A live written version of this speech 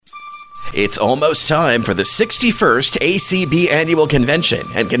It's almost time for the 61st ACB Annual Convention,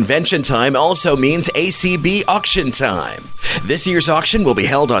 and convention time also means ACB auction time. This year's auction will be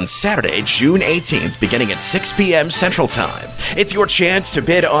held on Saturday, June 18th, beginning at 6 p.m. Central Time. It's your chance to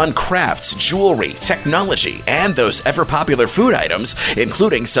bid on crafts, jewelry, technology, and those ever-popular food items,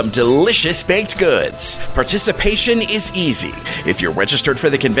 including some delicious baked goods. Participation is easy. If you're registered for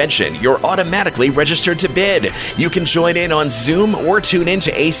the convention, you're automatically registered to bid. You can join in on Zoom or tune in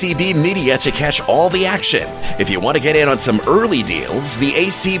to ACB Media to catch all the action. If you want to get in on some early deals, the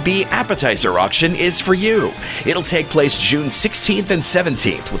ACB Appetizer Auction is for you. It'll take place June 16th and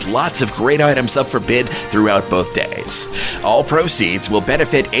 17th with lots of great items up for bid throughout both days. All proceeds will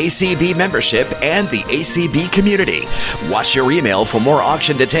benefit ACB membership and the ACB community. Watch your email for more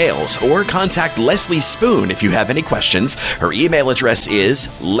auction details or contact Leslie Spoon if you have any questions. Her email address is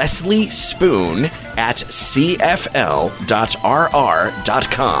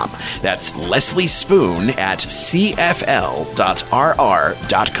lesliespoon@cfl.rr.com. That's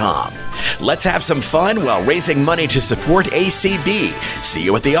lesliespoon@cfl.rr.com. Let's have some fun while raising money to support ACB. See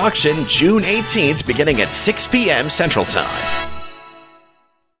you at the auction June 18th beginning at 6 p.m. Central Time.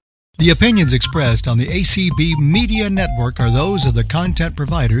 The opinions expressed on the ACB Media Network are those of the content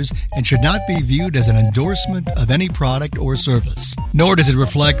providers and should not be viewed as an endorsement of any product or service. Nor does it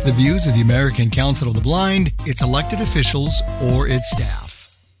reflect the views of the American Council of the Blind, its elected officials, or its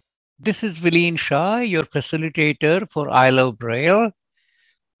staff. This is Vileen Shah, your facilitator for I Love Braille,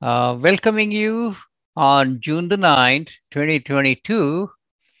 welcoming you on June the 9th, 2022.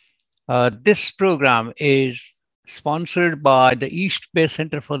 This program is sponsored by the East Bay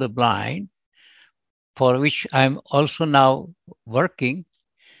Center for the Blind, for which I'm also now working.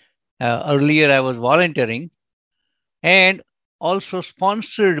 Earlier, I was volunteering, and also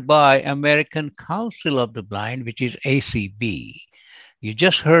sponsored by American Council of the Blind, which is ACB. You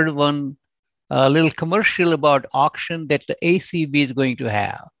just heard one little commercial about auction that the ACB is going to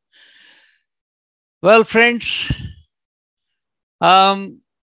have. Well, friends,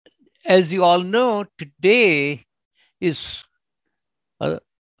 as you all know, today is a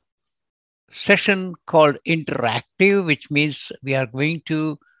session called interactive, which means we are going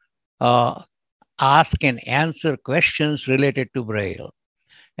to ask and answer questions related to Braille.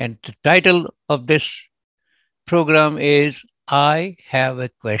 And the title of this program is I Have a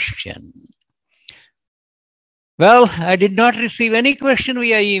Question. Well, I did not receive any question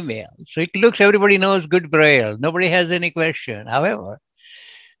via email. So it looks everybody knows good Braille. Nobody has any question. However,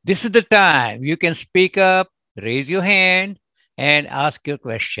 this is the time you can speak up, raise your hand, and ask your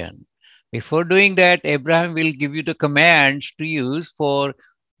question. Before doing that, Abraham will give you the commands to use for,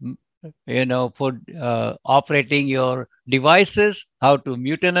 operating your devices, how to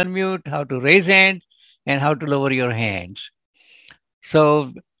mute and unmute, how to raise hands, and how to lower your hands.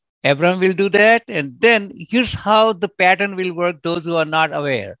 So Abraham will do that. And then here's how the pattern will work, those who are not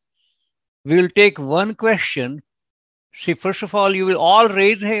aware. We will take one question. See, first of all, you will all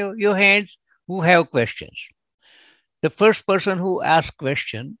raise your hands who have questions. The first person who asks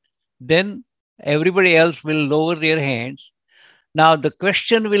question, then everybody else will lower their hands. Now the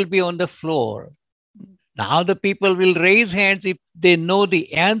question will be on the floor. Now the people will raise hands if they know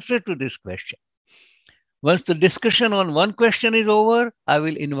the answer to this question. Once the discussion on one question is over, I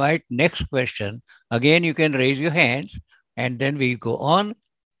will invite next question. Again, you can raise your hands, and then we go on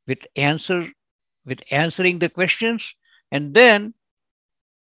with answering the questions, and then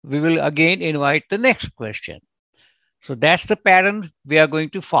we will again invite the next question. So that's the pattern we are going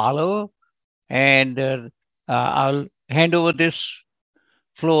to follow, and I'll hand over this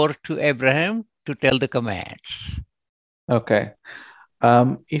floor to Abraham to tell the commands. Okay.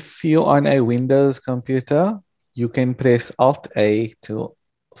 If you're on a Windows computer, you can press Alt-A to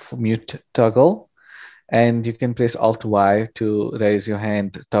mute toggle, and you can press Alt-Y to raise your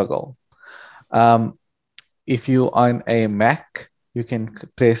hand toggle. If you're on a Mac, you can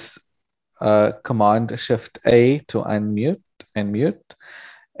press Command Shift A to unmute and mute.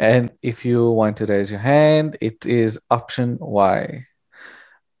 And if you want to raise your hand, it is Option Y.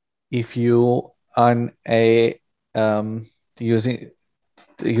 If you on a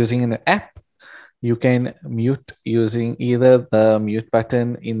using an app, you can mute using either the mute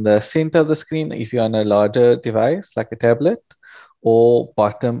button in the center of the screen if you're on a larger device like a tablet, or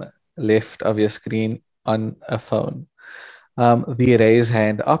bottom left of your screen on a phone. The raise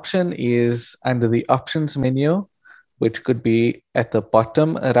hand option is under the options menu, which could be at the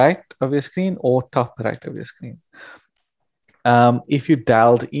bottom right of your screen or top right of your screen. If you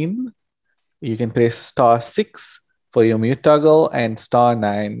dialed in, you can press *6 for your mute toggle and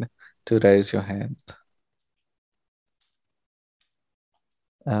 *9 to raise your hand.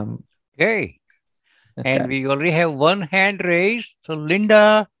 Okay. And we already have one hand raised. So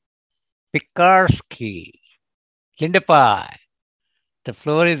Linda Pikarsky. Linda Pie, the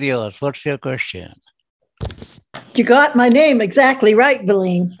floor is yours. What's your question? You got my name exactly right,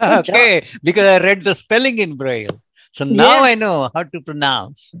 Valine. Okay, because I read the spelling in Braille. So now I know how to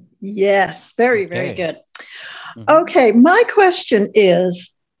pronounce. Yes, very good. Okay, my question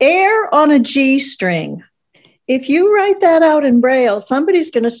is air on a G string. If you write that out in Braille,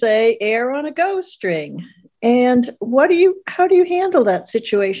 somebody's going to say air on a go string. And how do you handle that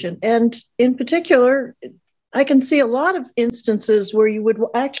situation? And in particular, I can see a lot of instances where you would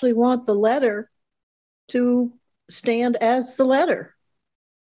actually want the letter to stand as the letter.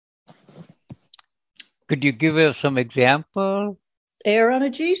 Could you give us some example? Air on a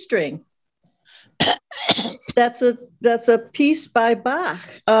G string. That's a piece by Bach.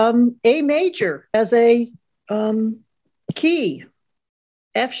 A major as a key.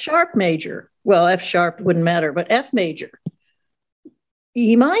 F sharp major. Well, F sharp wouldn't matter, but F major.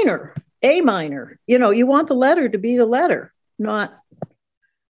 E minor, A minor. You want the letter to be the letter, not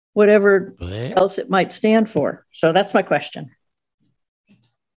whatever else it might stand for. So that's my question.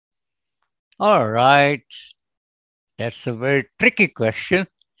 All right. That's a very tricky question.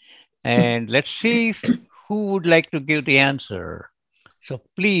 And let's see who would like to give the answer. So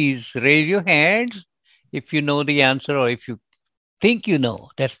please raise your hands if you know the answer, or if you think you know,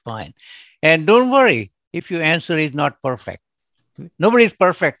 that's fine. And don't worry if your answer is not perfect. Nobody is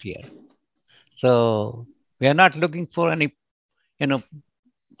perfect here. So we are not looking for any,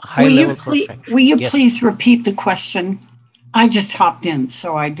 high level perfect. Will you please repeat the question? I just hopped in,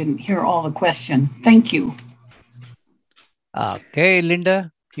 so I didn't hear all the question. Thank you. Okay,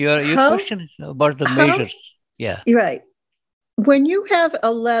 Linda, your question is about the measures. Yeah. Right. When you have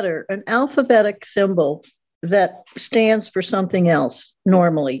a letter, an alphabetic symbol that stands for something else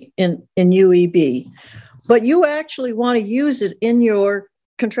normally in UEB, but you actually want to use it in your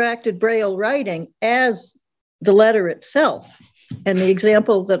contracted Braille writing as the letter itself. And the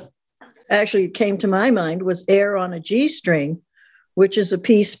example that actually came to my mind was air on a G string, which is a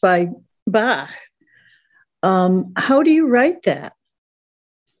piece by Bach. How do you write that?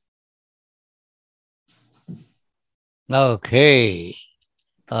 Okay.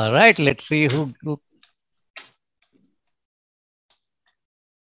 All right. Let's see who.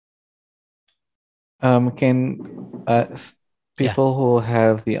 Can people who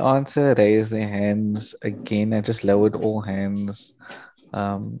have the answer raise their hands again? I just lowered all hands.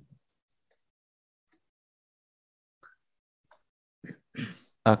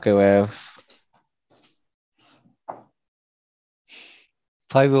 Okay, we have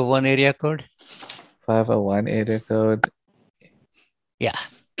 501 area code. 501 area code. Yeah,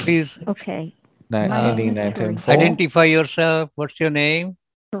 please. Okay. Identify yourself. What's your name?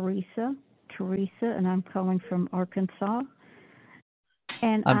 Teresa, and I'm calling from Arkansas.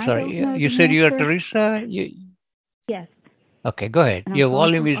 And I'm sorry, you said you are Teresa? Yes. Okay, go ahead. Your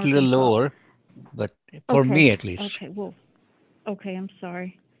volume is a little lower, but for me at least. Okay, I'm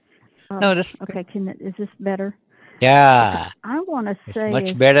sorry. No, that's okay. Is this better? Yeah. Okay. I want to say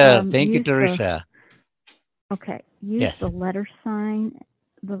much better. Thank you, Teresa. Use the letter sign,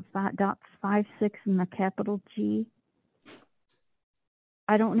 the dots 5, 6, and the capital G.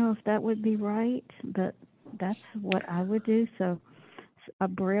 I don't know if that would be right, but that's what I would do. So a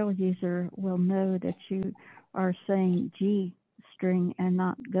Braille user will know that you are saying G string and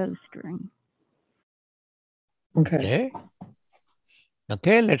not go string. Okay.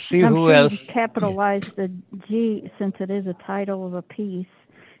 Okay, let's see who else. Capitalize the G since it is a title of a piece,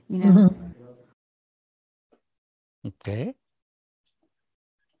 Okay.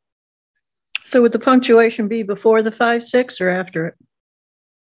 So would the punctuation be before the 5, 6 or after it?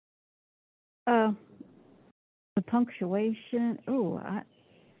 The punctuation. No,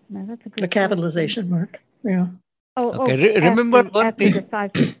 that's a good. The capitalization mark. Yeah. Okay. Remember one thing.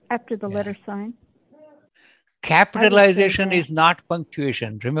 After the letter sign. Capitalization is not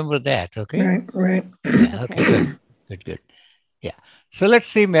punctuation. Remember that. Okay. Right. Yeah, okay. Good. Yeah. So let's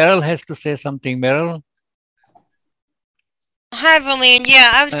see. Meryl has to say something. Meryl. Hi, Valine.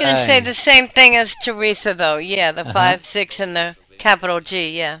 Yeah, I was going to say the same thing as Teresa, though. Yeah, the 5, 6, and the capital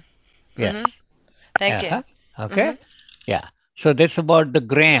G. Yeah. Yes. Thank you. Okay. Yeah. So that's about the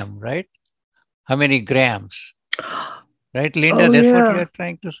gram, right? How many grams? Right, Linda? That's what you're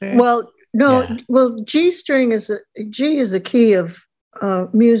trying to say? Well, no. Yeah. Well, G string is a key of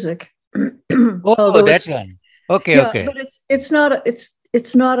music. That one. Okay. But it's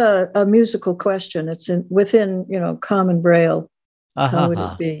not a musical question. It's within Common Braille. How would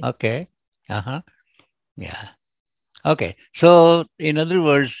it be? Okay. Yeah. Okay. So in other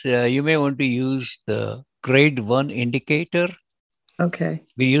words, you may want to use the grade 1 indicator. Okay.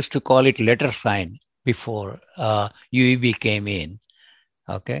 We used to call it letter sign before UEB came in.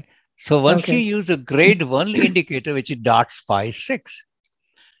 Okay. So once you Okay. use a grade 1 indicator, which is .56,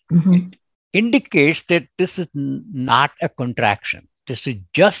 Mhm. it indicates that this is not a contraction. This is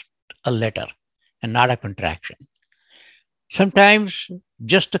just a letter and not a contraction. Sometimes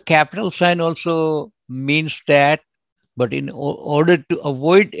just a capital sign also means that, but in order to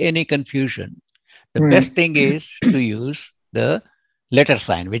avoid any confusion, the best thing is to use the letter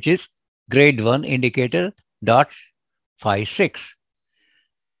sign, which is grade 1 indicator .56.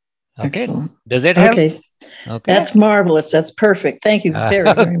 Okay. Excellent. Does that help? Okay. Okay. That's marvelous. That's perfect. Thank you very,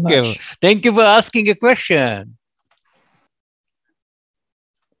 very Okay. much. Thank you for asking a question.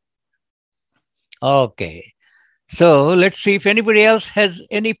 Okay. So let's see if anybody else has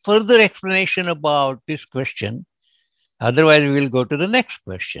any further explanation about this question. Otherwise, we will go to the next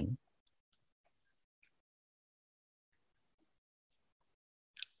question.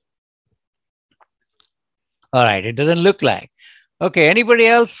 All right, it doesn't look like. Okay, anybody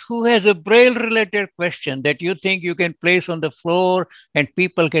else who has a Braille related question that you think you can place on the floor and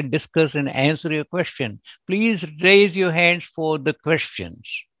people can discuss and answer your question, please raise your hands for the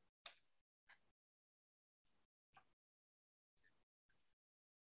questions.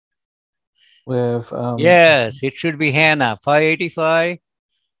 With Yes, it should be Hannah, 585.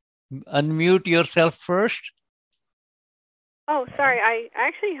 Unmute yourself first. Oh, sorry. I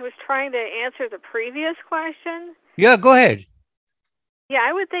actually was trying to answer the previous question. Yeah, go ahead. Yeah,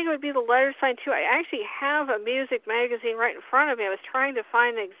 I would think it would be the letter sign too. I actually have a music magazine right in front of me. I was trying to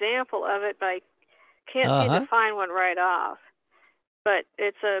find an example of it, but I can't seem to find one right off. But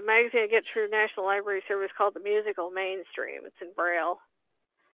it's a magazine I get through National Library Service called The Musical Mainstream. It's in Braille.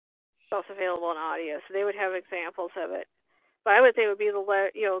 It's also available in audio, so they would have examples of it. But I would think it would be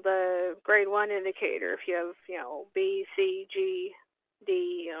the grade 1 indicator if you have, B, C, G,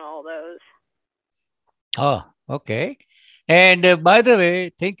 D, and all those. Oh, okay. And by the way,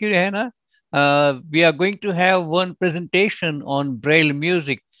 thank you, Hannah. We are going to have one presentation on Braille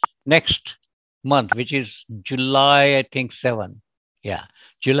music next month, which is July, I think, 7. Yeah,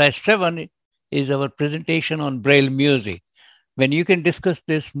 July 7 is our presentation on Braille music, when you can discuss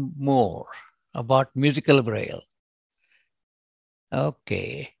this more about musical Braille.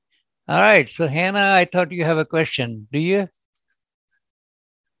 Okay. All right. So, Hannah, I thought you have a question. Do you?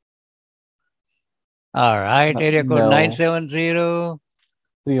 All right. Area code 970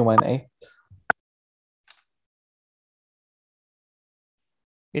 318.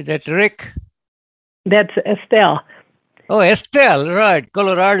 Is that Rick? That's Estelle. Oh, Estelle, right.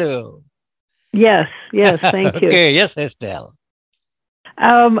 Colorado. Yes, thank you. Okay, yes, Estelle.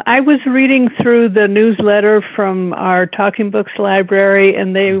 I was reading through the newsletter from our Talking Books library,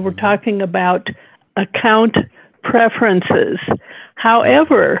 and they were talking about account preferences.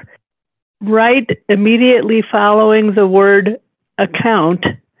 However, right immediately following the word account,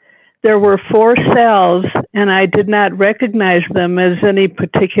 there were 4 cells, and I did not recognize them as any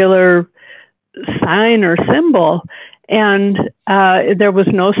particular sign or symbol. And there was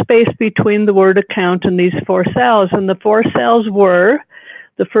no space between the word account and these 4 cells. And the 4 cells were,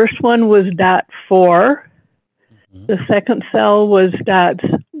 the first one was .4. The second cell was dots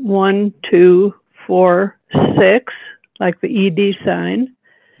 1, 2, 4, 6, like the ED sign.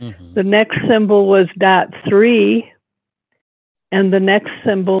 The next symbol was .3. And the next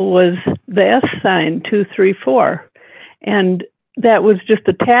symbol was the S sign, 2, 3, 4. And that was just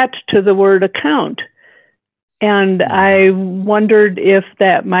attached to the word account. And I wondered if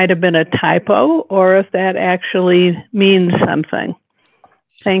that might have been a typo or if that actually means something.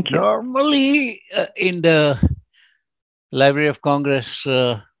 Thank you. Normally, in the Library of Congress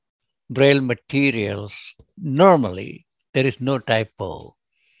Braille materials, normally there is no typo.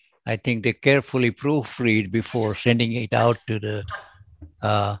 I think they carefully proofread before sending it out to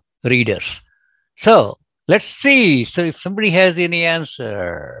the readers. So let's see. So if somebody has any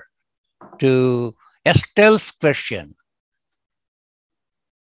answer to Estelle's question,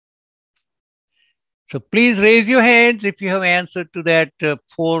 so please raise your hands if you have answer to that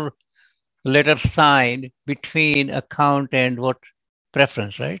 4-letter sign between account and what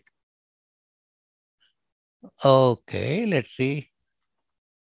preference, right? Okay, let's see.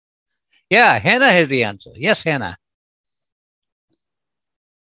 Yeah, Hannah has the answer. Yes, Hannah.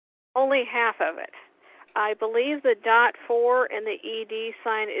 Only half of it. I believe the .4 and the ED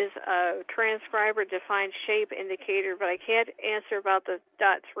sign is a transcriber defined shape indicator, but I can't answer about the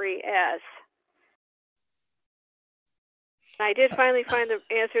 .3S. I did finally find the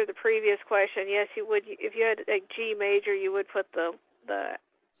answer to the previous question. Yes, you would. If you had a G major, you would put the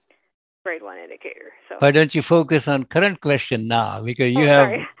grade 1 indicator. So why don't you focus on current question now? Because you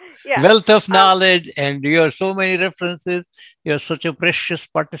have yeah. wealth of knowledge and you have so many references. You're such a precious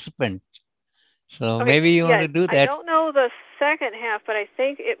participant. So okay, maybe you want to do that. I don't know the second half, but I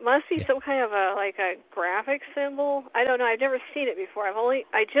think it must be some kind of a graphic symbol. I don't know. I've never seen it before.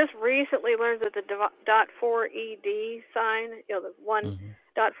 I just recently learned that the .4 ED sign, the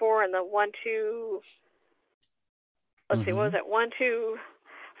 1.4 and the 1.2. Let's see, what was that?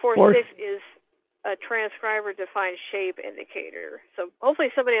 1.246 is a transcriber defined shape indicator. So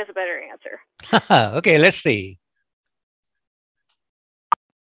hopefully somebody has a better answer. Okay, let's see.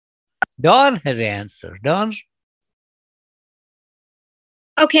 Dawn has an answer. Dawn?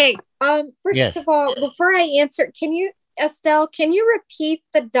 Okay. First of all, before I answer, Estelle, can you repeat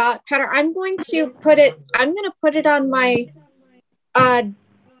the dot pattern? I'm going to put it on my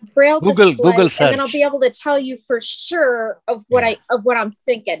Braille display, Google search. and then I'll be able to tell you for sure of what I'm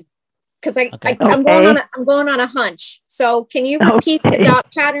thinking. Because I'm going on a hunch. So can you repeat the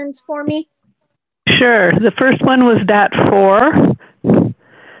dot patterns for me? Sure. The first one was .4.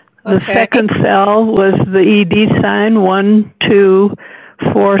 The second cell was the ED sign, 1, 2,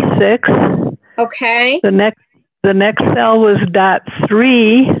 4, 6. Okay. The next cell was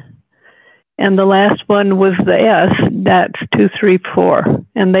 .3, and the last one was the S, that's 2, 3, 4.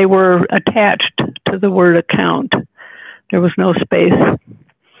 And they were attached to the word account. There was no space.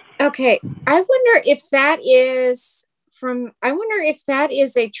 Okay. I wonder if that is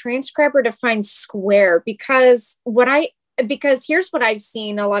a transcriber defined square, because here's what I've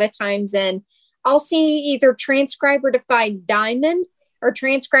seen a lot of times, and I'll see either transcriber defined diamond or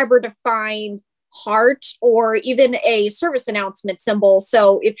transcriber defined heart, or even a service announcement symbol.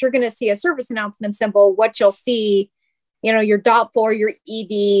 So if you're going to see a service announcement symbol, what you'll see, your .4, your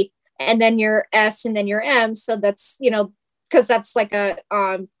ED, and then your S, and then your M. So that's, because that's like a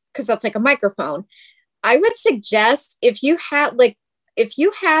microphone. I would suggest if you have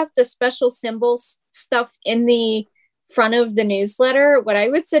the special symbols stuff in the front of the newsletter, what I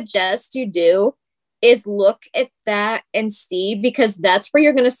would suggest you do is look at that and see, because that's where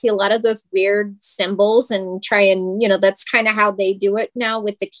you're going to see a lot of those weird symbols, and try and, that's kind of how they do it now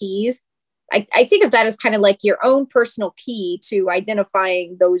with the keys. I think of that as kind of like your own personal key to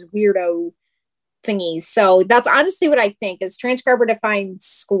identifying those weirdo thingies. So that's honestly what I think is transcriber defined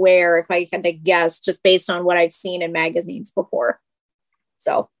square, if I had to guess, just based on what I've seen in magazines before.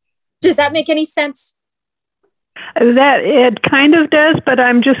 So does that make any sense? That it kind of does, but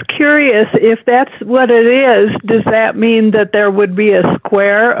I'm just curious if that's what it is. Does that mean that there would be a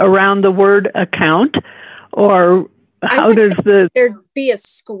square around the word account, or how does there'd be a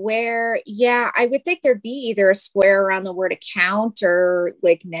square? Yeah, I would think there'd be either a square around the word account or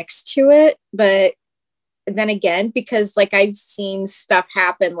like next to it. But then again, because I've seen stuff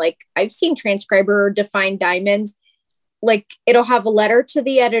happen, I've seen transcriber defined diamonds, it'll have a letter to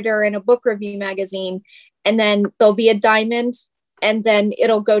the editor in a book review magazine, and then there'll be a diamond, and then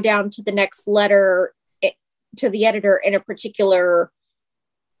it'll go down to the next letter to the editor in a particular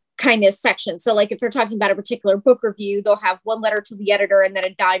kind of section. So if they're talking about a particular book review, they'll have one letter to the editor and then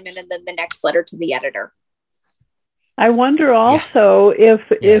a diamond and then the next letter to the editor. I wonder also if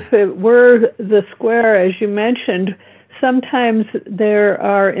it were the square, as you mentioned, sometimes there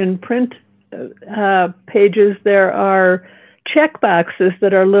are in print pages, there are check boxes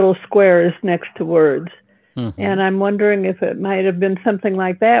that are little squares next to words. Mm-hmm. And I'm wondering if it might have been something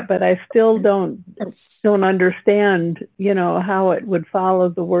like that, but I still don't understand, how it would follow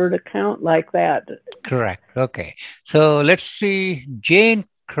the word account like that. Correct. Okay. So let's see. Jane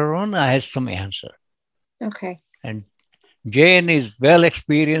Corona has some answer. Okay. And Jane is well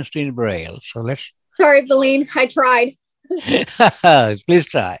experienced in Braille. So let's. Sorry, Beline. I tried. Please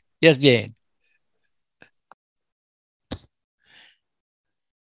try. Yes, Jane.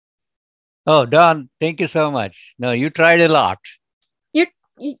 Oh, Dawn, thank you so much. No, you tried a lot.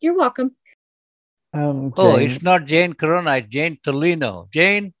 You're welcome. It's not Jane Corona, it's Jane Tolino.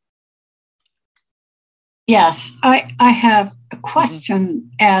 Jane? Yes, I have a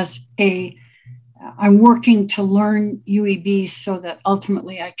question. I'm working to learn UEB so that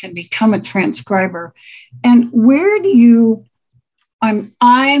ultimately I can become a transcriber. And where do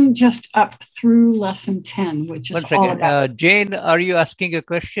I'm just up through lesson 10, which is all about. Jane, are you asking a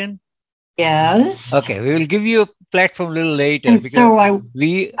question? Yes. Okay, we will give you a platform a little later. And because so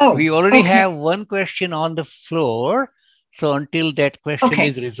we already have one question on the floor. So until that question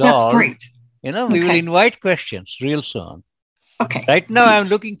is resolved, that's great. We will invite questions real soon. Okay. Right now, I'm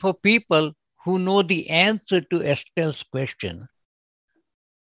looking for people who know the answer to Estelle's question?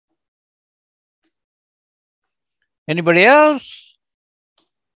 Anybody else?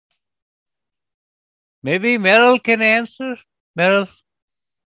 Maybe Meryl can answer. Meryl,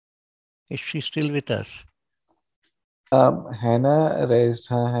 is she still with us? Hannah raised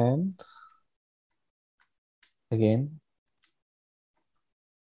her hand again.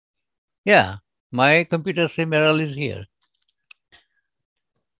 Yeah, my computer says Meryl is here.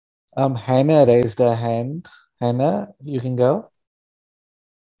 Hannah raised her hand. Hannah, you can go.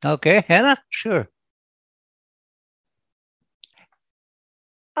 Okay, Hannah, sure.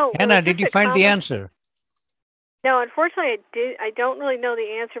 Oh, Hannah, did you find the answer? No, unfortunately, I don't really know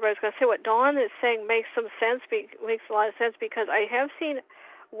the answer, but I was going to say what Dawn is saying makes some sense. Makes a lot of sense because I have seen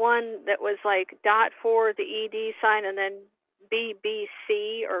one that was like .4, the ED sign, and then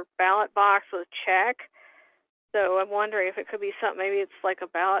BBC or ballot box with check. So I'm wondering if it could be something. Maybe it's like a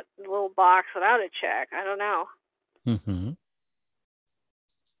ballot little box without a check. I don't know. Mm-hmm.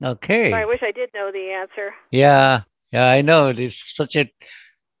 Okay. So I wish I did know the answer. Yeah, I know. It's such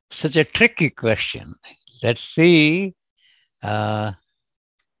a tricky question. Let's see. All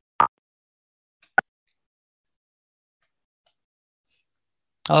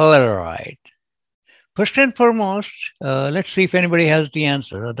right. First and foremost, let's see if anybody has the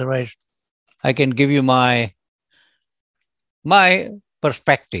answer. Otherwise, I can give you my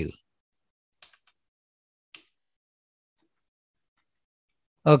perspective.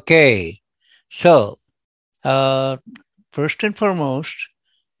 Okay. So, first and foremost,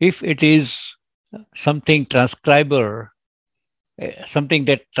 if it is something transcriber, something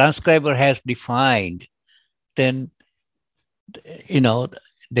that transcriber has defined, then,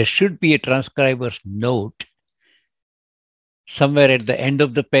 there should be a transcriber's note somewhere at the end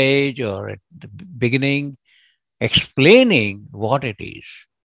of the page or at the beginning explaining what it is.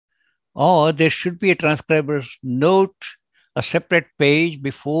 Or there should be a transcriber's note, a separate page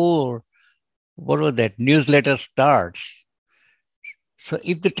before, newsletter starts. So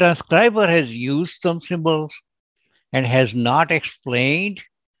if the transcriber has used some symbols and has not explained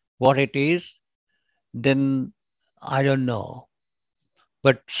what it is, then I don't know.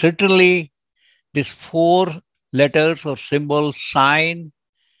 But certainly this 4 letters or symbol sign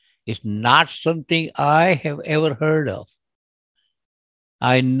is not something I have ever heard of.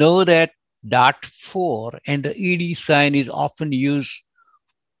 I know that .4 and the ED sign is often used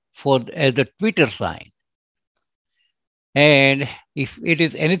as the Twitter sign. And if it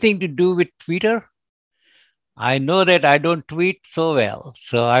is anything to do with Twitter, I know that I don't tweet so well,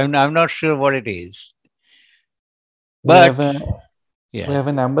 so I'm not sure what it is. But we have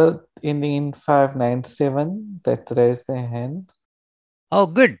a number ending in 597 that raised their hand. Oh,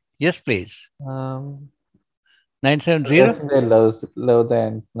 good. Yes, please. 970. I think they low the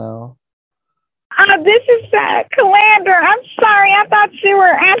end now. This is Calander. I'm sorry. I thought you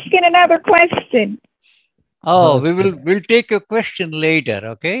were asking another question. Oh, we'll take your question later,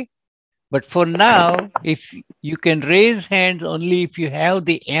 okay? But for now, if you can raise hands only if you have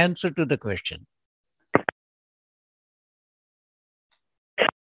the answer to the question.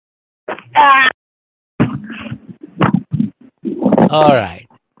 All right.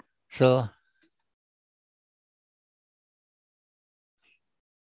 So,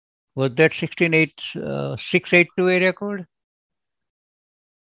 was that 682 area code?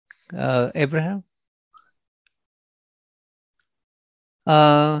 Abraham?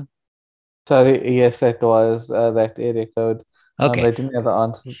 Sorry, yes, that was that area code. Okay. I didn't have the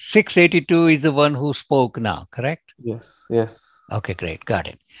answer. 682 is the one who spoke now, correct? Yes, yes. Okay, great. Got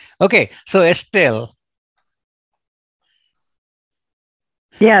it. Okay, so Estelle.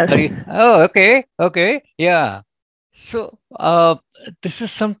 Yes. Okay. Yeah. So this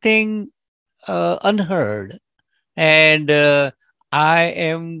is something unheard. And I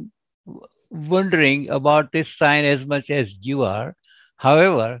am wondering about this sign as much as you are.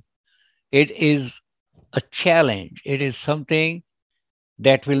 However, it is a challenge. It is something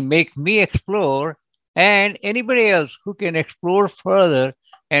that will make me explore, and anybody else who can explore further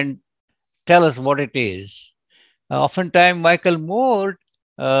and tell us what it is. Oftentimes, Michael Moore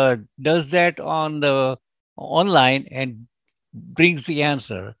does that on the online and brings the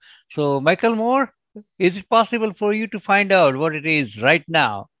answer. So, Michael Moore, is it possible for you to find out what it is right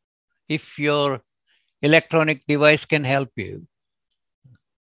now if your electronic device can help you?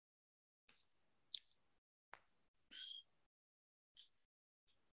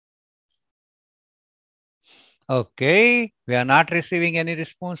 Okay, we are not receiving any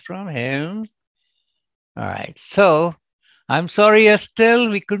response from him. All right, so I'm sorry, Estelle,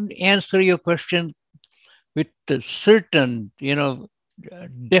 we couldn't answer your question with a certain,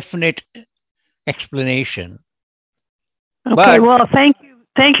 definite explanation. Okay, well, thank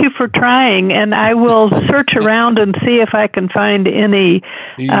you for trying, and I will search around and see if I can find any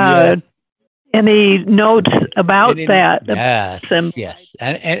notes about that. Yes,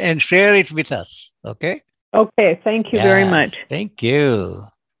 and share it with us. Okay. Okay. Thank you very much. Thank you.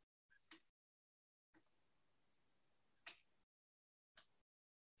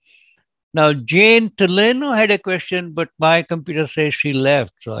 Now, Jane Toleno had a question, but my computer says she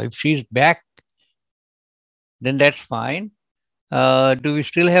left. So if she's back, then that's fine. Do we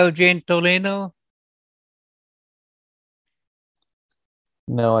still have Jane Toleno?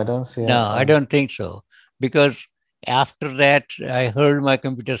 No, I don't see her. No, I don't think so. Because after that, I heard my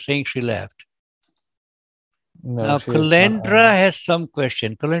computer saying she left. No, now, Kalendra has some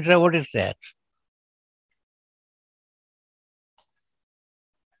question. Kalendra, what is that?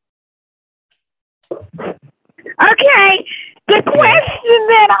 Okay, the question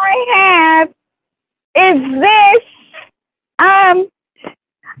that I have is this. I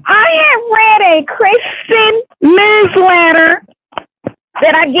have read a Christian newsletter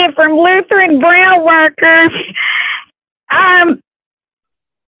that I get from Lutheran Braille workers.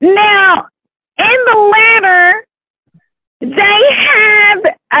 Now, in the letter, they have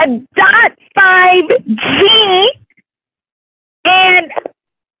a .5G, and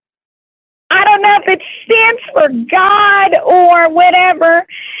I don't know if it stands for God or whatever.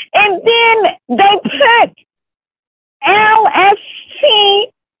 And then they put LST.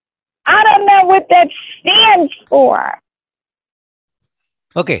 I don't know what that stands for.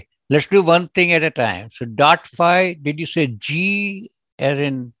 Okay, let's do one thing at a time. So .5, did you say G as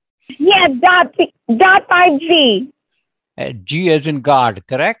in? Yeah, .5G. G as in God,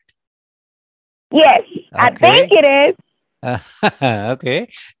 correct? Yes, okay. I think it is. Okay,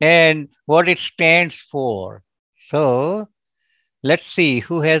 and what it stands for. So let's see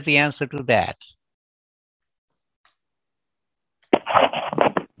who has the answer to that.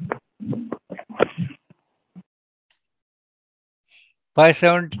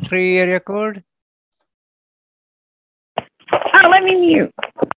 .573 area code. Oh, let me mute.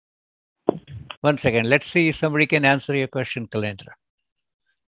 1 second. Let's see if somebody can answer your question, Kalendra.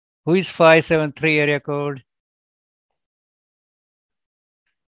 Who is 573 area code?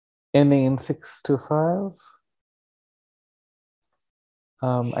 Ending in 625.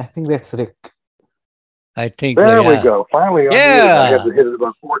 I think that's Rick. I think there so, yeah. we go. Finally, I had to hit it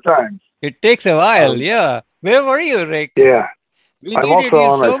about 4 times. It takes a while, yeah. Where were you, Rick? Yeah. We I'm needed also you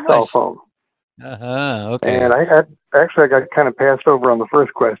on so my cell much. phone. Okay. And I got kind of passed over on the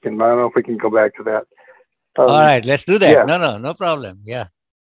first question, but I don't know if we can go back to that. All right, let's do that. Yes. No problem. Yeah.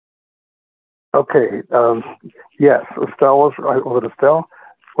 Okay. Yes, Estelle was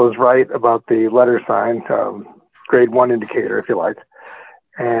right about the letter sign, grade 1 indicator, if you like.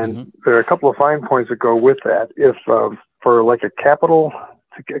 And there are a couple of fine points that go with that. If for like a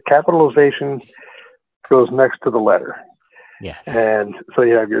capitalization goes next to the letter. Yes. And so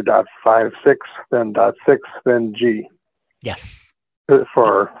you have your .56, then .6, then G. Yes.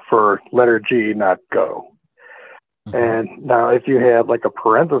 For letter G, not go. And now if you have like a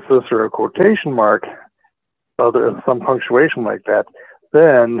parenthesis or a quotation mark, some punctuation like that,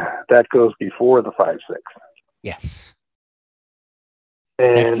 then that goes before the 5-6. Yes.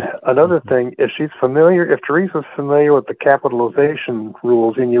 And another thing, if Teresa's familiar with the capitalization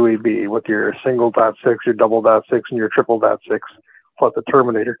rules in UEB, with your single .6, your double .6, and your triple .6, plus the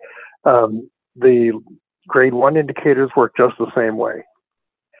terminator, the grade 1 indicators work just the same way.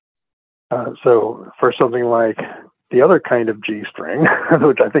 So for something like the other kind of G string,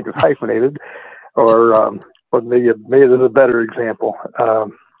 which I think is hyphenated, or maybe there's a better example.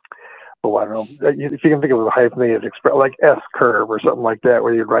 I don't know. If you can think of a hyphenated expression, like S curve or something like that,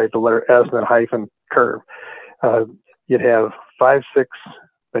 where you'd write the letter S and then hyphen curve. You'd have 5-6,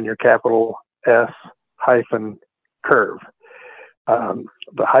 then your capital S hyphen curve. The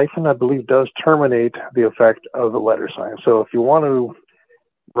hyphen, I believe, does terminate the effect of the letter sign. So if you want to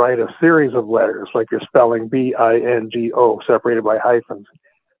write a series of letters, like you're spelling BINGO separated by hyphens,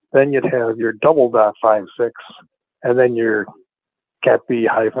 then you'd have your double .56, and then your cap B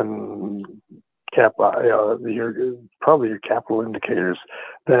hyphen cap I, probably your capital indicators,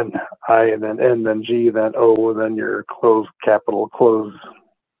 then I, and then N, then G, then O, and then your close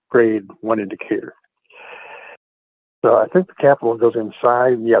grade 1 indicator. So I think the capital goes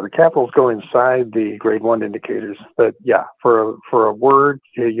inside. Yeah, the capitals go inside the grade 1 indicators. But yeah, for a word,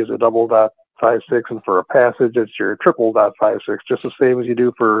 you use a double .56, and for a passage, it's your triple .56, just the same as you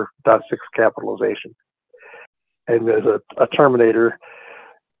do for .6 capitalization. And there's a terminator,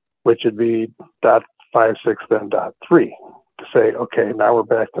 which would be .56, then .3. to say, okay, now we're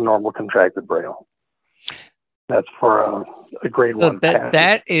back to normal contracted Braille. That's for a grade So one.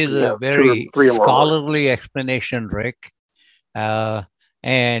 that is a very scholarly explanation, Rick.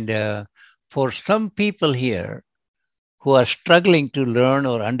 And for some people here who are struggling to learn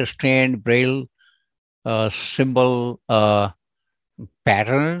or understand Braille symbol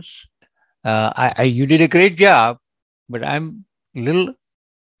patterns, you did a great job, but I'm a little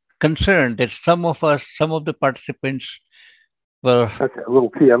concerned that some of the participants were... Okay, a little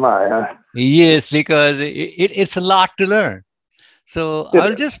TMI, huh? Yes, because it's a lot to learn. So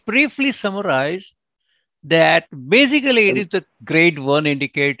I'll just briefly summarize that basically it is the grade 1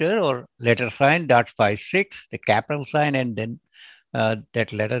 indicator or letter sign, .56, the capital sign, and then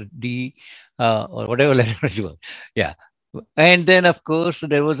that letter D or whatever letter it was. Yeah. And then, of course,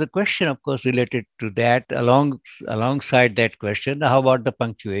 there was a question, of course, related to that alongside that question. How about the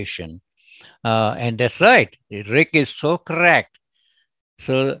punctuation? And that's right. Rick is so correct.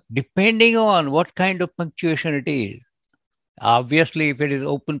 So depending on what kind of punctuation it is, obviously, if it is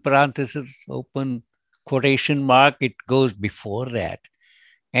open parenthesis, open quotation mark, it goes before that.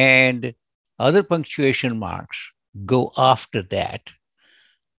 And other punctuation marks go after that.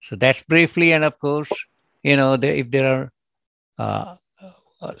 So that's briefly, and of course, if there are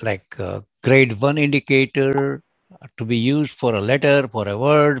grade 1 indicator to be used for a letter, for a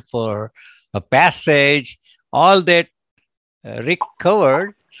word, for a passage, all that Rick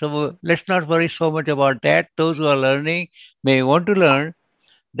covered. So let's not worry so much about that. Those who are learning may want to learn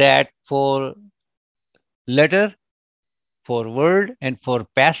that for letter, for word, and for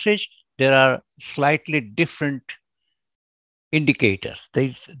passage, there are slightly different indicators.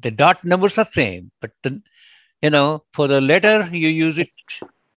 The dot numbers are same, but for the letter, you use it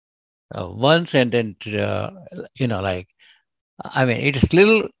once and then, it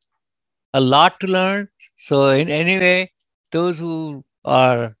is a lot to learn. So anyway, those who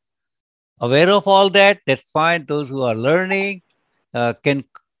are aware of all that, that's fine. Those who are learning can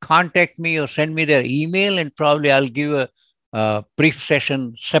contact me or send me their email, and probably I'll give a brief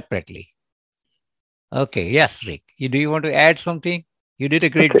session separately. Okay. Yes, Rick. Do you want to add something? You did a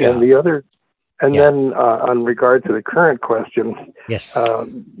great job. And then on regard to the current question, yes,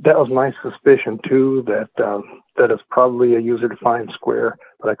 that was my suspicion too, that is probably a user-defined square,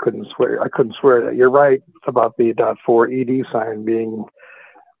 but I couldn't swear that. You're right about the .4 ED sign being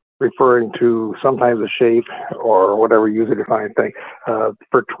referring to sometimes a shape or whatever user-defined thing.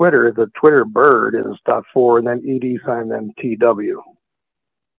 For Twitter, the Twitter bird is .4 and then ED sign, then TW.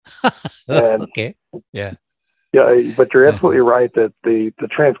 Okay. Yeah. Yeah, but you're absolutely right that the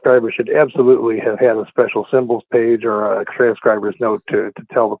transcriber should absolutely have had a special symbols page or a transcriber's note to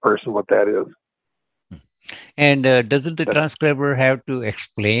tell the person what that is. And doesn't the transcriber have to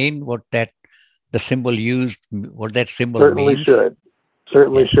explain what the symbol used, what that symbol means?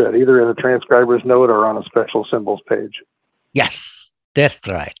 Certainly should, either in a transcriber's note or on a special symbols page. Yes, that's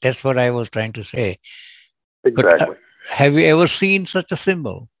right. That's what I was trying to say. Exactly. But, have you ever seen such a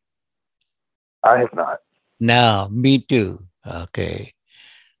symbol? I have not. No, me too. Okay.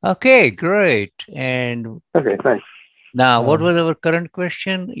 Okay, great. And okay, thanks. Now, what was our current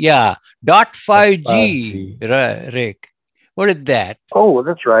question? Yeah, .5G, Rick. What is that? Oh,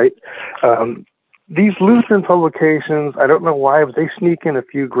 that's right. These Lutheran publications, I don't know why, but they sneak in a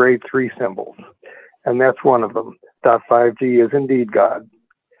few grade 3 symbols. And that's one of them. .5G is indeed God.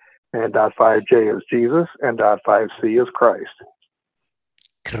 And .5J is Jesus. And .5C is Christ.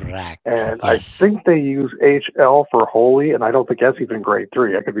 Correct. And yes. I think they use HL for holy, and I don't think that's even grade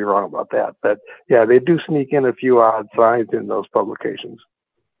 3. I could be wrong about that. But yeah, they do sneak in a few odd signs in those publications.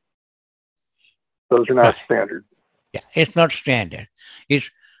 Those are not standard. Yeah, it's not standard. It's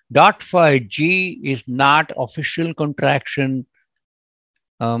 .5G is not official contraction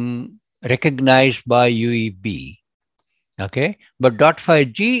recognized by UEB. Okay, but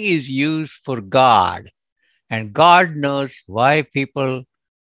 .5G is used for God, and God knows why people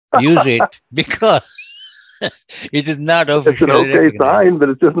use it, because it is not officially recognized. It's an okay sign, but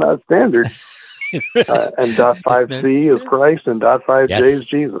it's just not standard. And .5C is Christ, and .5J is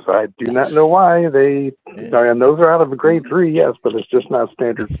Jesus. I do not know why and those are out of a grade 3, yes, but it's just not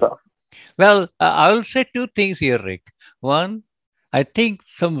standard stuff. Well, I will say two things here, Rick. One, I think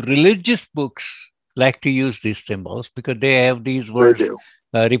some religious books like to use these symbols because they have these words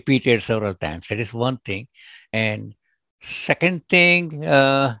repeated several times. That is one thing. And second thing,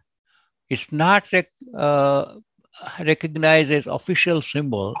 it's not recognized as official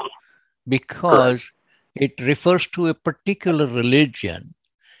symbol because it refers to a particular religion.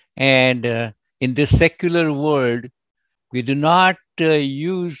 And in this secular world, we do not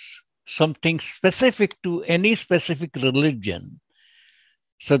use something specific to any specific religion.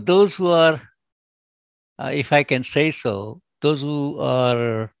 So those who are, if I can say so, those who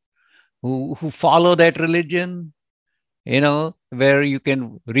are who follow that religion, where you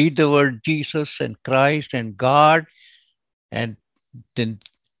can read the word Jesus and Christ and God, and then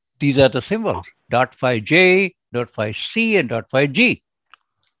these are the symbols, .5J, .5C, and .5G.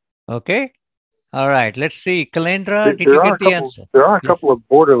 Okay? All right, let's see. Kalendra, did you get the answer? There are a couple of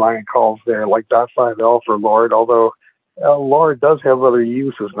borderline calls there, like .5L for Lord, although Lord does have other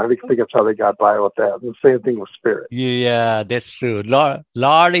uses, and I think that's how they got by with that. And the same thing with Spirit. Yeah, that's true.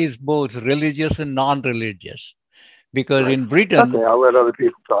 Lord is both religious and non-religious. Because in Britain, okay, I'll let other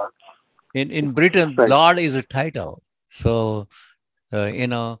people talk. In Britain, Thanks. Lord is a title. So,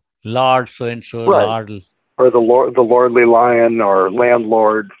 Lord so-and-so, Right. Lord. Or the lordly lion or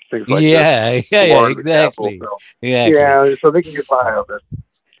landlord, things like that. Yeah, exactly. So, exactly. Yeah, so they can get by with it.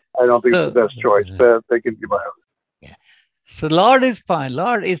 I don't think it's the best choice, but they can get by with it. Yeah. So Lord is fine.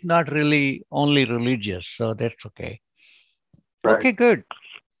 Lord is not really only religious, so that's okay. Right. Okay, good.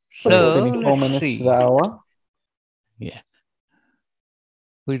 So 24 let's minutes see. to the hour. Yeah.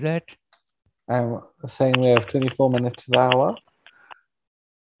 With that? I'm saying we have 24 minutes to the hour.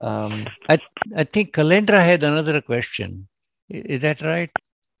 I think Kalendra had another question. Is that right?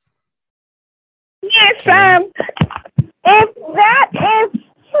 Yes, if that is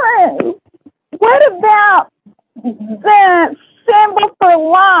true, what about the symbol for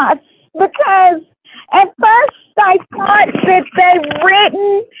loss? Because at first I thought that they'd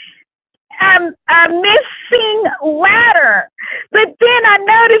written a missing letter, but then I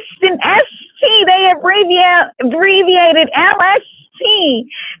noticed in ST they abbreviated LST.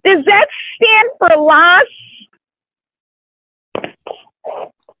 Does that stand for loss?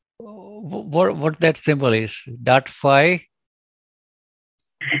 What that symbol is? .5?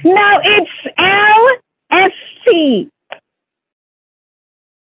 No, it's LST.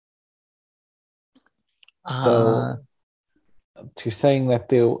 So she's saying that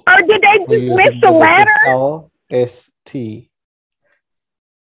they or did they just miss a letter? LST.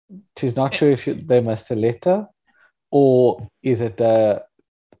 She's not sure if they missed a letter, or is it a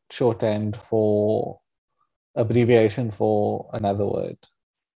shorthand for abbreviation for another word?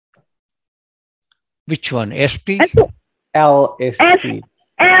 Which one? ST? LST.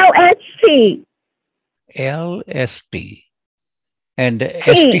 LST. LST. And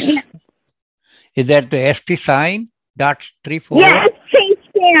ST, is that the ST sign? .34? Yeah, ST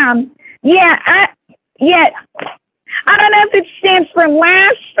stamp. Yeah, I don't know if it stands for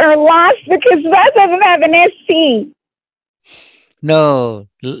last or lost because both of them have an ST. No,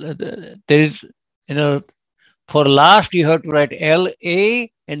 there is, for last you have to write LA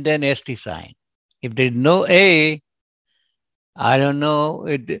and then ST sign. If there's no A, I don't know,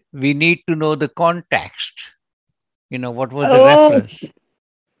 we need to know the context. What was the reference?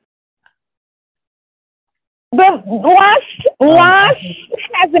 The lost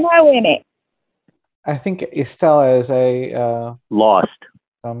has an O in it. I think Estelle has a lost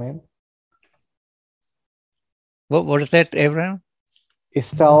comment. What is that, Abraham?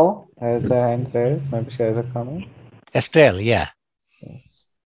 Estelle has a hand raised. Maybe she has a comment. Estelle, yeah. Yes.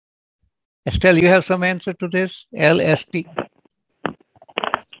 Estelle, you have some answer to this? LST?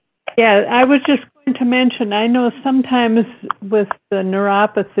 Yeah, I was just going to mention, I know sometimes with the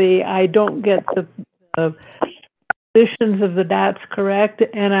neuropathy, I don't get the positions of the dots correct,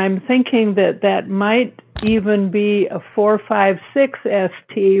 and I'm thinking that might even be a 456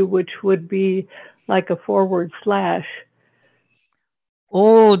 ST, which would be like a forward slash.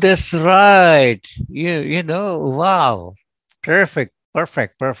 Oh, that's right. Wow. Perfect.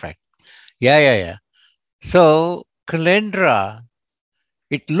 Yeah. So, Kalendra,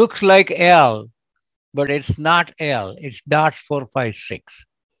 it looks like L, but it's not L. It's .456.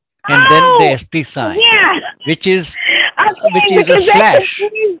 And then the ST sign, which is a slash,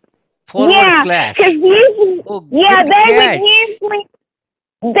 forward slash. Usually,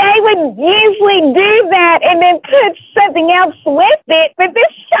 they would usually do that and then put something else with it, but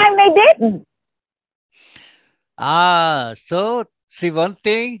this time they didn't. So see, one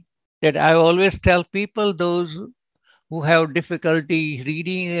thing that I always tell people, those who have difficulty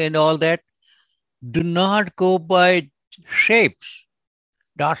reading and all that, do not go by shapes.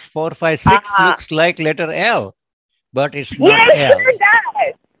 .456 looks like letter L, but it's not L. Yes, sure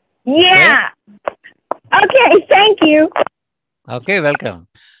does. Yeah. Okay, thank you. Okay, welcome.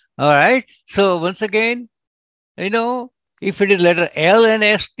 All right. So once again, if it is letter L and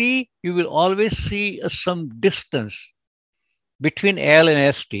ST, you will always see some distance between L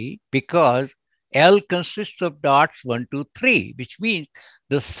and ST because L consists of dots 1, 2, 3, which means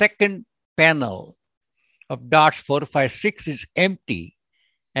the second panel of dots 4, 5, 6 is empty,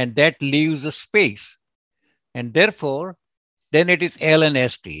 and that leaves a space. And therefore, then it is L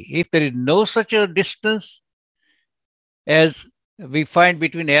and ST. If there is no such a distance as we find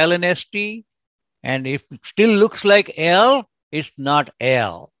between L and ST, and if it still looks like L, it's not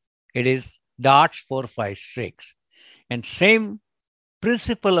L. It is dots 4, 5, 6. And same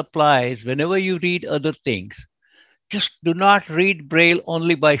principle applies whenever you read other things. Just do not read Braille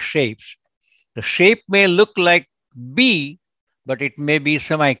only by shapes. The shape may look like B, but it may be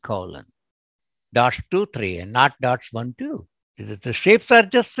semicolon. Dots 2, 3, and not dots 1, 2. The shapes are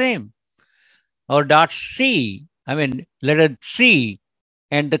just same. Or dots C, letter C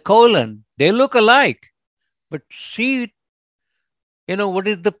and the colon, they look alike. But see, what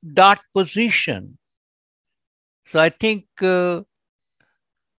is the dot position? So I think, if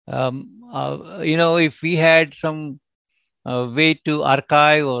we had some way to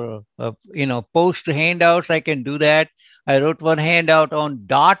archive or, post handouts, I can do that. I wrote one handout on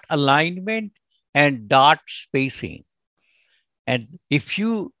dot alignment and dot spacing. And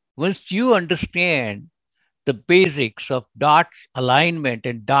once you understand the basics of dots alignment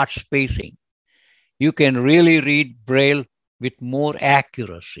and dot spacing, you can really read Braille with more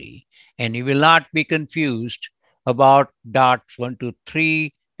accuracy, and you will not be confused about dots 1, 2,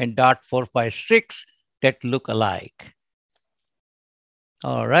 3 and dot 4, 5, 6 that look alike.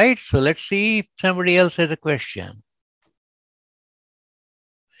 All right, so let's see if somebody else has a question.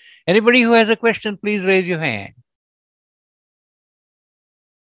 Anybody who has a question, please raise your hand.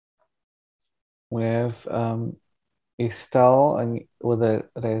 We have Estelle with a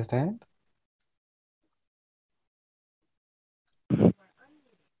raised hand.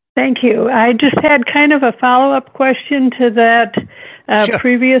 Thank you. I just had kind of a follow-up question to that Sure.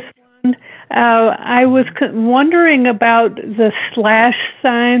 previous one. I was wondering about the slash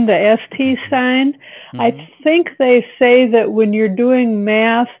sign, the ST sign. I think they say that when you're doing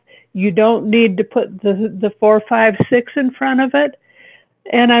math, you don't need to put the 4, 5, 6 in front of it.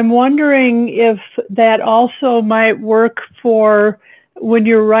 And I'm wondering if that also might work for when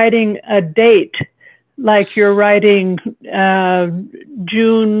you're writing a date, like you're writing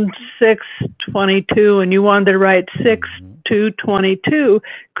June 6, 22, and you wanted to write 6/2/22.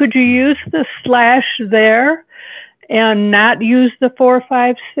 Could you use the slash there and not use the 4,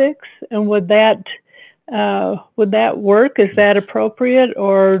 5, 6? And would that work? Is that appropriate,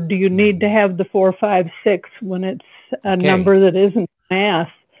 or do you need to have the 4, 5, 6 when it's a number that isn't math?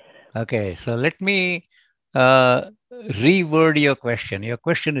 Okay, so let me reword your question. Your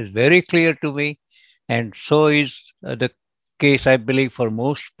question is very clear to me, and so is the case, I believe, for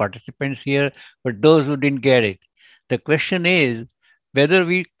most participants here, but those who didn't get it. The question is whether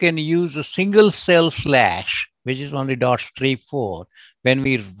we can use a single cell slash, which is only dots 3, 4, when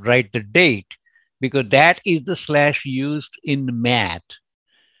we write the date, because that is the slash used in math.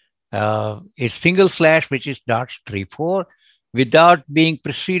 It's single slash, which is dots 3, 4, without being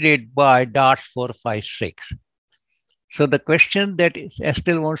preceded by dots 4, 5, 6. So the question that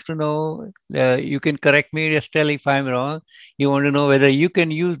Estelle wants to know, you can correct me, Estelle, if I'm wrong. You want to know whether you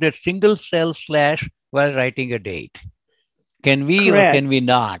can use that single cell slash while writing a date. Can we Correct. or can we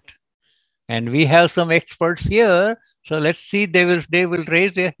not? And we have some experts here. So let's see, they will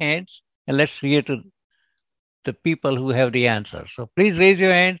raise their hands, and let's hear to the people who have the answer. So please raise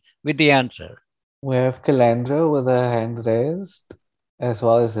your hand with the answer. We have Kalandra with a hand raised, as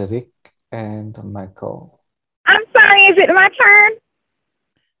well as Rick and Michael. I'm sorry, is it my turn?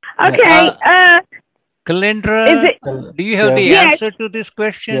 Okay. Kalandra, do you have the answer to this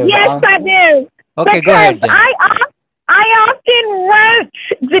question? Yes, I do. Okay, go ahead then. I often wrote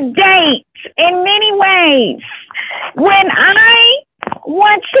the date in many ways. When I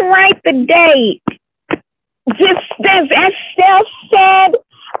want to write the date, just as Estelle said,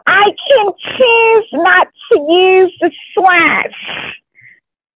 I can choose not to use the slash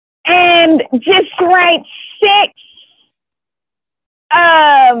and just write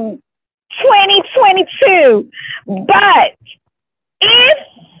 6/2022. But if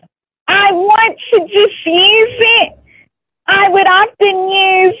I want to just use it, I would often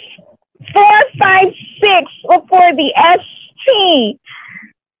use 4, 5, 6 before the ST,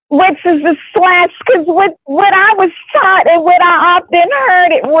 which is the slash, because what I was taught and what I often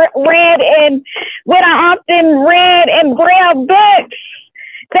read in Braille books,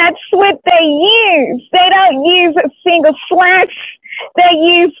 that's what they use. They don't use a single slash. They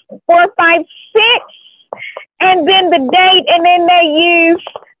use 4, 5, 6, and then the date, and then they use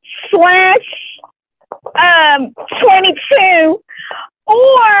slash 22,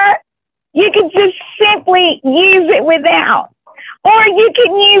 or you can just simply use it without. Or you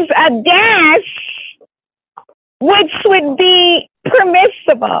can use a dash, which would be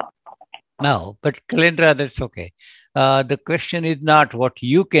permissible. No, but Kalendra, that's okay. The question is not what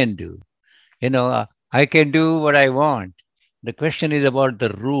you can do. I can do what I want. The question is about the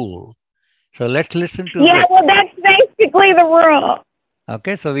rule. So let's listen to Yeah, Rick. well, that's basically the rule.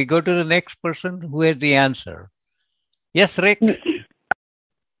 Okay, so we go to the next person who has the answer. Yes, Rick?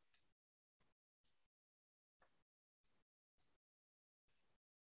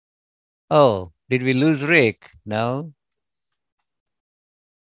 Oh, did we lose Rick? No?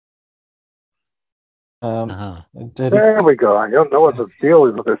 There we go. I don't know what the deal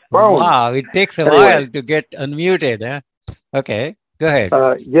is with this phone. Wow, it takes a while to get unmuted. Huh? Okay, go ahead.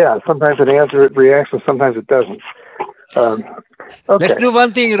 Yeah, sometimes it reacts and sometimes it doesn't. Okay. Let's do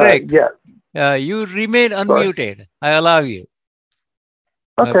one thing, Rick. Yeah. You remain unmuted. Sorry. I allow you.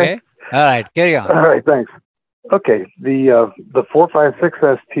 Okay. All right, carry on. All right, thanks. Okay, the 456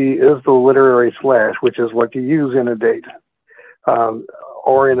 ST is the literary slash, which is what you use in a date.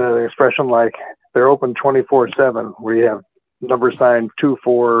 Or in an expression like they're open 24/7, where you have number sign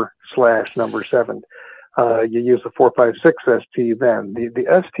 24/7. You use the 456 ST then.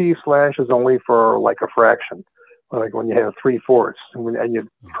 The ST slash is only for like a fraction, like when you have 3/4, and you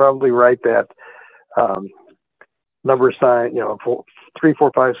probably write that number sign, 3,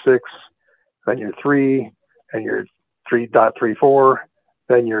 4, 5, 6, then your 3, and your 3.34,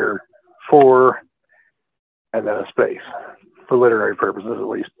 then your 4, and then a space, for literary purposes at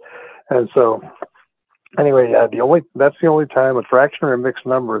least. And so, anyway, that's the only time a fraction or a mixed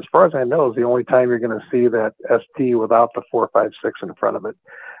number, as far as I know, is the only time you're going to see that ST without the 4, 5, 6 in front of it.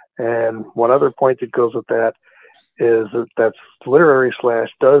 And one other point that goes with that is that literary slash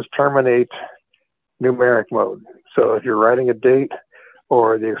does terminate numeric mode. So if you're writing a date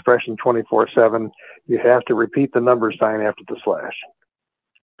or the expression 24/7, you have to repeat the number sign after the slash.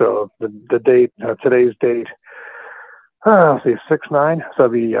 So the date, today's date, let's see, 6/9. So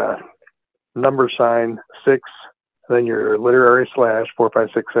the number sign 6, then your literary slash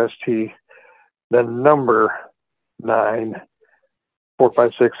 456 ST, then number 9,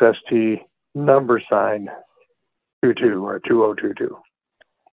 456 ST, number sign 22 or 2022.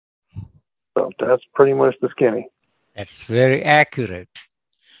 So that's pretty much the skinny. That's very accurate.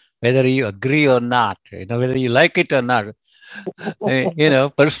 Whether you agree or not, whether you like it or not.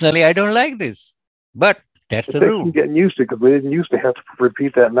 Personally, I don't like this, but that's the rule. We're getting used to it because we didn't used to have to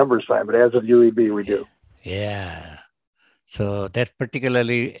repeat that number sign, but as of UEB, we do. Yeah. So that's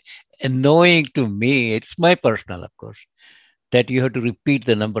particularly annoying to me. It's my personal, of course, that you have to repeat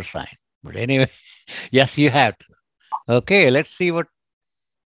the number sign. But anyway, yes, you have to. Okay, let's see what.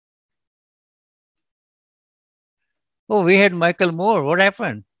 Oh, we had Michael Moore. What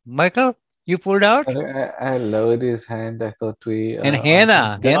happened? Michael, you pulled out? I lowered his hand. I thought we... And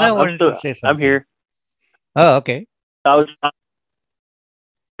Hannah. Hannah wanted to say something. I'm here. Oh, okay. I was trying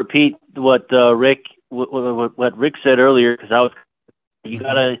to repeat what Rick said earlier, because you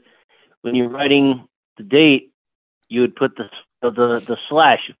gotta, when you're writing the date, you would put the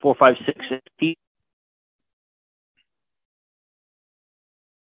slash 456 ST.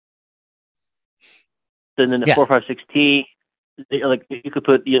 And then the 456T, like you could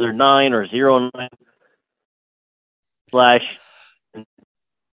put either 9 or 09 slash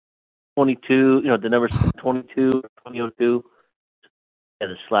 22, the number 22, 2002,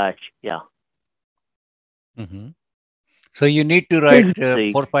 and the slash, yeah. Mm-hmm. So you need to write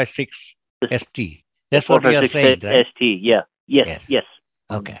 456 ST. That's what we are saying, right? ST, yeah. Yes.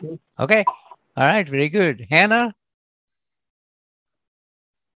 Okay. All right, very good. Hannah?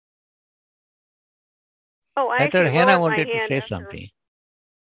 Oh, I thought Hannah wanted to say something.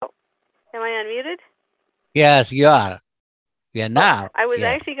 Oh, am I unmuted? Yes, you are. Yeah, now. I was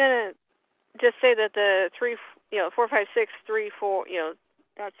actually going to just say that the 456 34,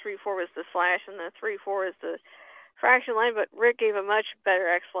 that 34 was the slash and the 34 is the fraction line, but Rick gave a much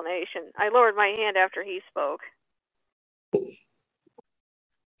better explanation. I lowered my hand after he spoke.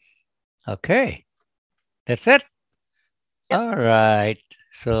 Okay. That's it. Yep. All right.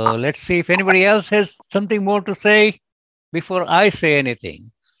 So let's see if anybody else has something more to say before I say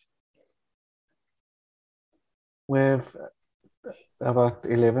anything. We have about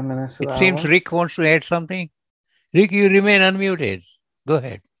 11 minutes to the hour. It seems Rick wants to add something. Rick, you remain unmuted. Go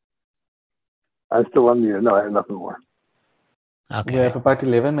ahead. I'm still unmuted. No, I have nothing more. Okay. We have about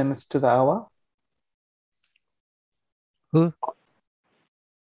 11 minutes to the hour. Who?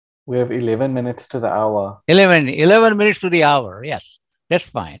 We have 11 minutes to the hour. 11 minutes to the hour. Yes, that's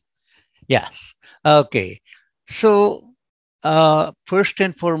fine. Yes. Okay. So first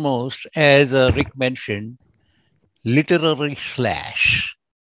and foremost, as Rick mentioned, literary slash,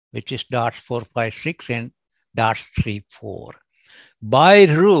 which is dots 456 and dots 34. By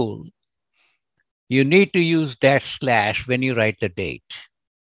rule, you need to use that slash when you write the date.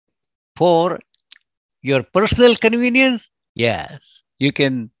 For your personal convenience, yes, you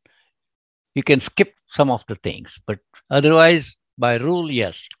can skip some of the things, but otherwise, by rule,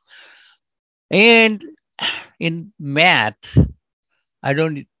 yes. And in math, I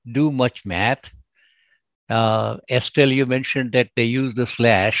don't do much math. Estelle, you mentioned that they use the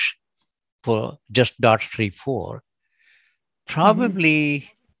slash for just dots 34. Probably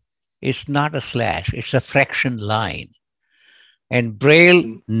it's not a slash, it's a fraction line. And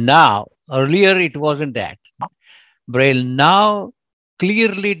Braille now, earlier it wasn't that. Braille now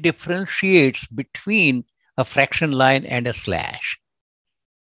clearly differentiates between a fraction line and a slash.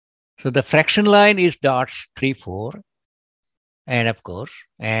 So the fraction line is dots 34, and of course,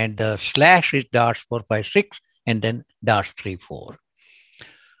 and the slash is dots 456 and then dots 34.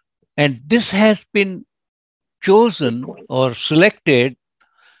 And this has been chosen or selected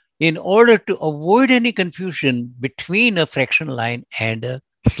in order to avoid any confusion between a fraction line and a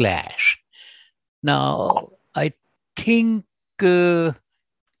slash. Now, I think forward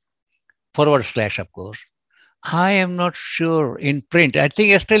slash, of course. I am not sure in print. I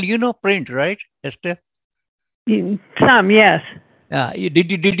think, Estelle, you know print, right, Estelle? Some, yes.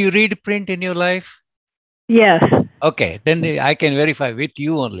 Did you read print in your life? Yes. Okay, then I can verify with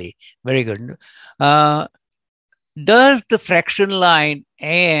you only. Very good. Does the fraction line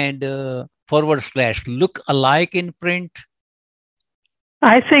and forward slash look alike in print?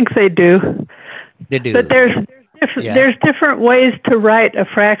 I think they do. They do. But there's different ways to write a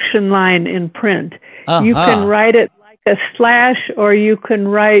fraction line in print. You can write it like a slash, or you can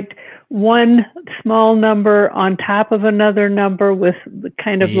write one small number on top of another number with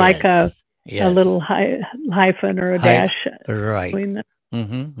kind of like a little hyphen or a dash. Right.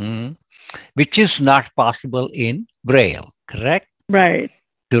 Which is not possible in Braille, correct? Right.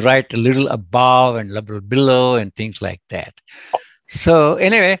 To write a little above and a little below and things like that. So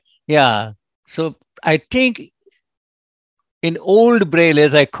anyway, yeah. So I think in old Braille,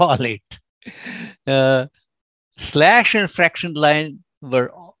 as I call it, slash and fraction line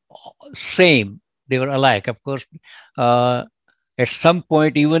were same. They were alike. Of course, at some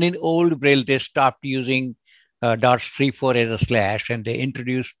point, even in old Braille, they stopped using dots 34 as a slash, and they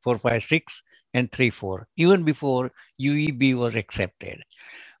introduced 456 and 34, even before UEB was accepted.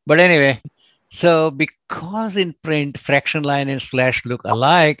 But anyway, so because in print, fraction line and slash look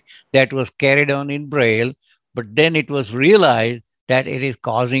alike, that was carried on in Braille, but then it was realized that it is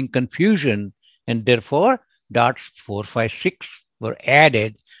causing confusion, and therefore dots 456 were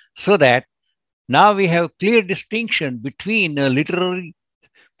added so that now we have clear distinction between a literary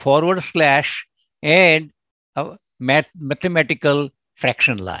forward slash and a mathematical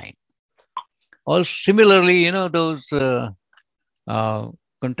fraction line. Also, similarly, you know, those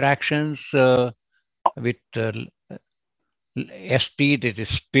contractions with ST, that is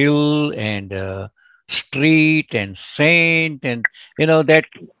still, and street and saint, and you know, that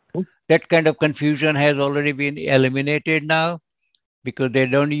kind of confusion has already been eliminated now, because they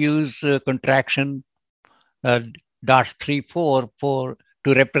don't use contraction dots 34 to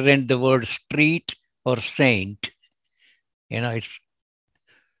represent the word street or saint. You know,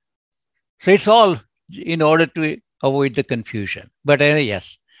 it's all in order to avoid the confusion. But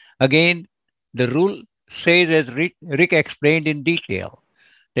yes, again, the rule says, as Rick explained in detail,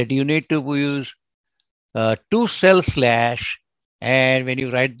 that you need to use 2 cell slash, and when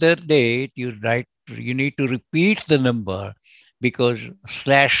you write the date, you need to repeat the number, because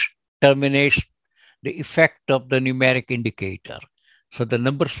slash terminates the effect of the numeric indicator. So the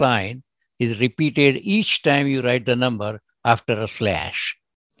number sign is repeated each time you write the number after a slash.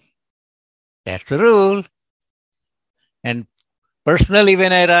 That's the rule. And personally,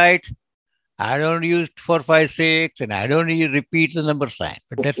 when I write, I don't use 456 and I don't repeat the number sign,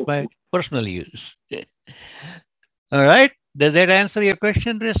 but that's my personal use. All right. Does that answer your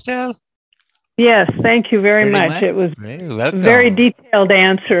question, Estelle? Yes, thank you very much. It was a very detailed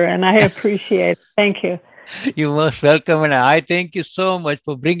answer, and I appreciate it. Thank you. You're most welcome, and I thank you so much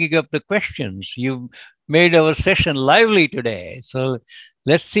for bringing up the questions. You made our session lively today. So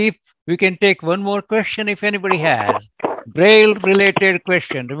let's see if we can take one more question if anybody has. Braille-related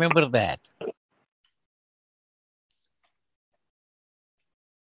question, remember that.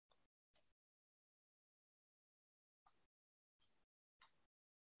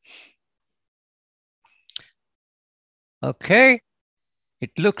 Okay.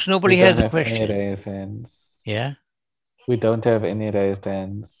 It looks nobody has a question. Reasons. Yeah. We don't have any raised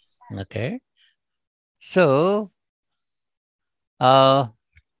hands. Okay. So,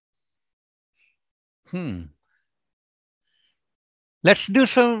 let's do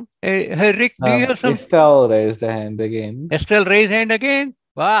some. Hey, Rick, do you have some? Estelle raised a hand again. Estelle raised hand again?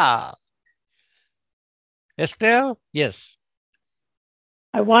 Wow. Estelle? Yes.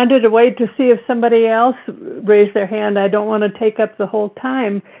 I wanted to wait to see if somebody else raised their hand. I don't want to take up the whole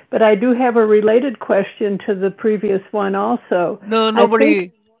time, but I do have a related question to the previous one also. No,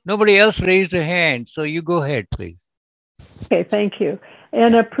 nobody else raised a hand, so you go ahead, please. Okay, thank you.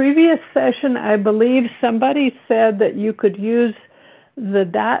 In a previous session, I believe somebody said that you could use the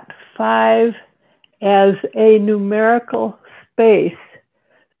 .5 as a numerical space.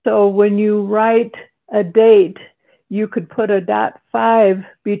 So when you write a date, you could put a .5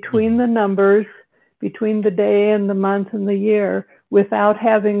 between the numbers, between the day and the month and the year, without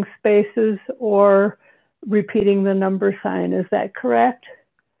having spaces or repeating the number sign. Is that correct?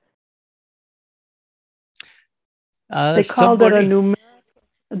 They called it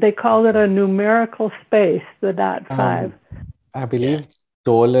a numerical space, the .5. I believe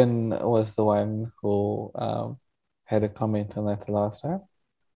Dolan was the one who had a comment on that the last time.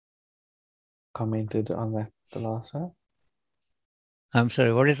 Commented on that the last time. I'm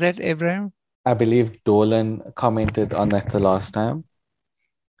sorry, what is that, Abraham? I believe Dolan commented on that the last time.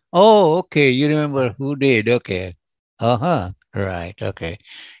 Oh, okay. You remember who did. Okay. Right. Okay.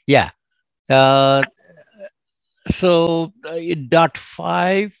 Yeah. So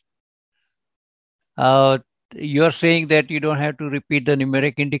 .5, you're saying that you don't have to repeat the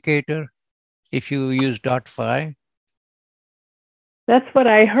numeric indicator if you use .5? That's what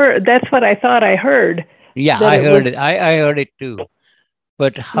I heard. That's what I thought I heard. Yeah, I heard it. I heard it too.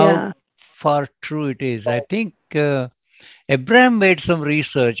 But how far true it is? I think Abraham made some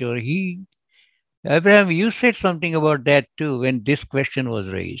research, or Abraham, you said something about that too when this question was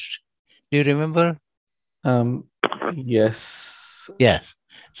raised. Do you remember? Yes. Yes.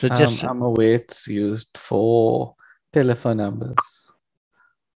 So just I'm aware it's used for telephone numbers.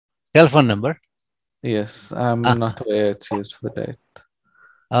 Telephone number? Yes, I'm not aware it's used for the date.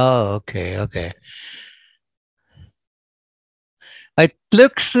 Oh, okay, okay. It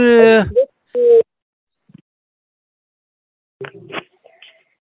looks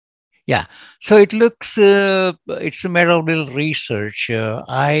yeah, so it looks it's a matter of little research.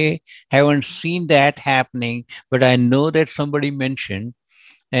 I haven't seen that happening, but I know that somebody mentioned,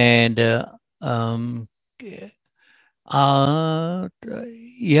 and yeah,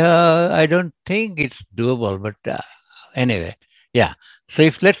 I don't think it's doable, but anyway, yeah. So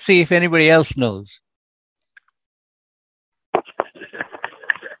let's see if anybody else knows.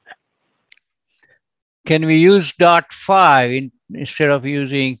 Can we use .5 instead of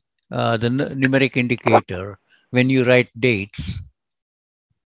using the numeric indicator when you write dates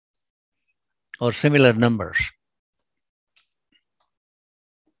or similar numbers?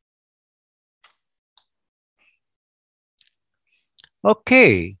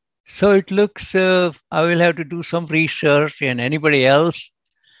 Okay, so it looks I will have to do some research, and anybody else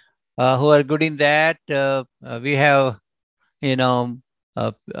who are good in that, we have,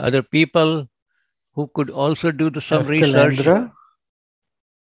 other people who could also do some research. Kalandra?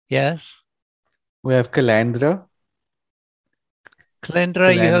 Yes. We have Kalandra.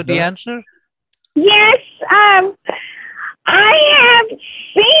 Kalandra, you have the answer? Yes, I have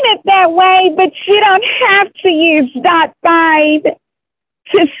seen it that way, but you don't have to use .5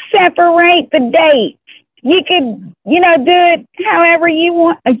 to separate the dates. You could, do it however you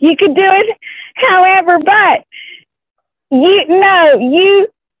want. You could do it however, but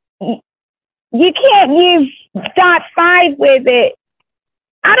you can't use .5 with it.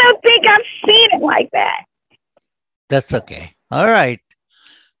 I don't think I've seen it like that. That's okay. All right.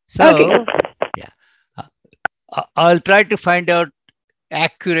 So, okay. Yeah, I'll try to find out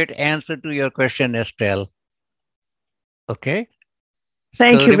accurate answer to your question, Estelle. Okay.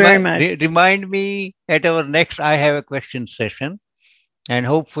 Thank you very much. Remind me at our next I Have a Question session, and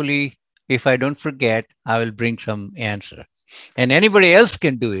hopefully, if I don't forget, I will bring some answer. And anybody else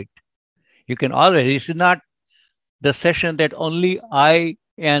can do it. You can always. This is not the session that only I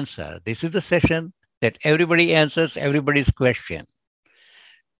answer. This is the session that everybody answers everybody's question.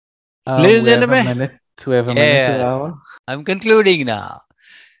 We have a minute to hour. I'm concluding now.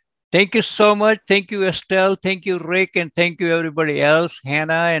 Thank you so much. Thank you, Estelle. Thank you, Rick. And thank you, everybody else,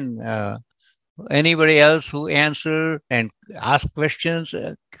 Hannah, and anybody else who answer and ask questions,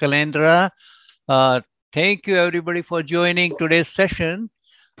 Kalandra. Thank you, everybody, for joining today's session.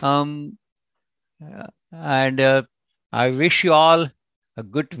 And I wish you all a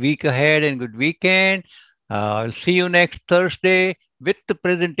good week ahead and good weekend. I'll see you next Thursday with the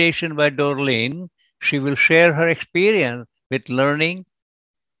presentation by Dorleen. She will share her experience with learning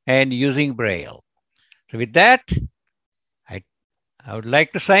and using Braille. So with that, I would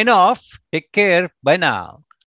like to sign off. Take care. Bye now.